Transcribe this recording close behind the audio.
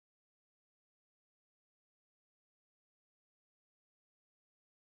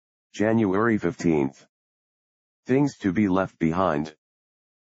January 15th. Things to be left behind.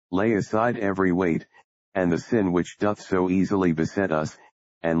 Lay aside every weight, and the sin which doth so easily beset us,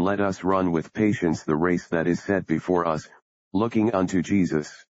 and let us run with patience the race that is set before us, looking unto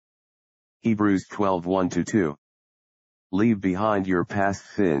Jesus. Hebrews 12:1-2. Leave behind your past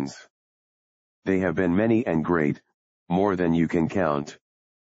sins. They have been many and great, more than you can count.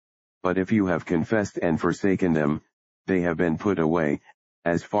 But if you have confessed and forsaken them, they have been put away,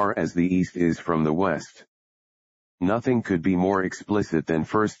 as far as the east is from the west. Nothing could be more explicit than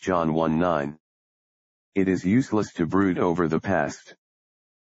 1 John 1:9. It is useless to brood over the past.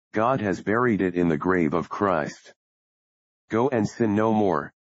 God has buried it in the grave of Christ. Go and sin no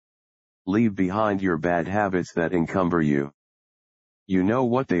more. Leave behind your bad habits that encumber you. You know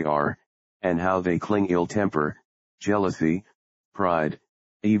what they are, and how they cling: ill temper, jealousy, pride,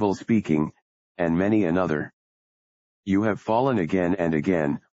 evil speaking, and many another. You have fallen again and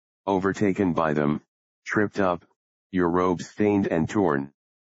again, overtaken by them, tripped up, your robes stained and torn.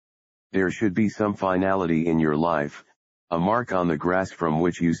 There should be some finality in your life, a mark on the grass from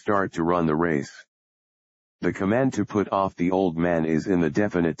which you start to run the race. The command to put off the old man is in the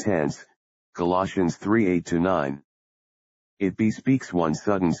definite tense, Colossians 3:8-9. It bespeaks one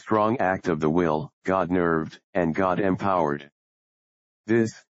sudden strong act of the will, God-nerved, and God-empowered.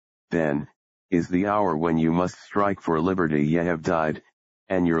 This, then, is the hour when you must strike for liberty. Ye have died,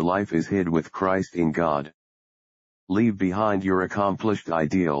 and your life is hid with Christ in God. Leave behind your accomplished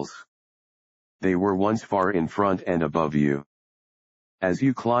ideals. They were once far in front and above you. As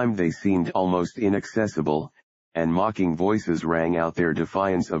you climbed they seemed almost inaccessible, and mocking voices rang out their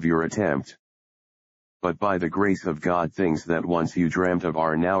defiance of your attempt. But by the grace of God, things that once you dreamt of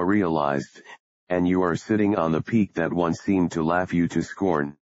are now realized, and you are sitting on the peak that once seemed to laugh you to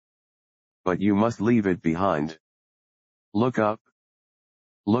scorn. But you must leave it behind. Look up.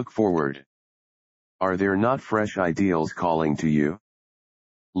 Look forward. Are there not fresh ideals calling to you?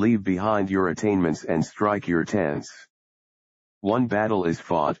 Leave behind your attainments and strike your tents. One battle is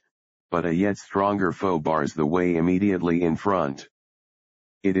fought, but a yet stronger foe bars the way immediately in front.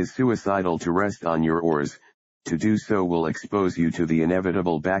 It is suicidal to rest on your oars. To do so will expose you to the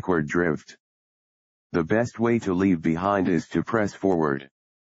inevitable backward drift. The best way to leave behind is to press forward.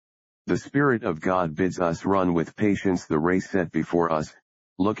 The Spirit of God bids us run with patience the race set before us,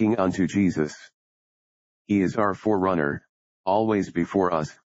 looking unto Jesus. He is our forerunner, always before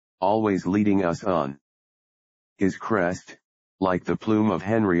us, always leading us on. His crest, like the plume of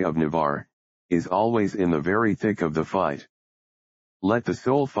Henry of Navarre, is always in the very thick of the fight. Let the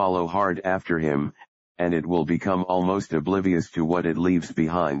soul follow hard after him, and it will become almost oblivious to what it leaves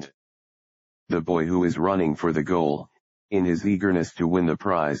behind. The boy who is running for the goal, in his eagerness to win the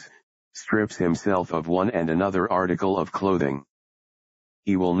prize, strips himself of one and another article of clothing.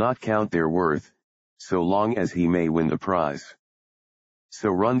 He will not count their worth, so long as he may win the prize. So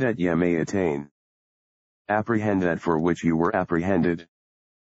run that ye may attain. Apprehend that for which you were apprehended.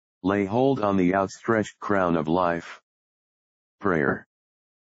 Lay hold on the outstretched crown of life. Prayer.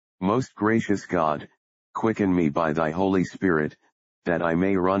 Most gracious God, quicken me by thy Holy Spirit, that I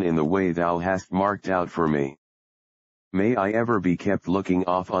may run in the way thou hast marked out for me. May I ever be kept looking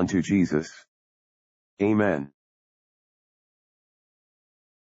off unto Jesus. Amen.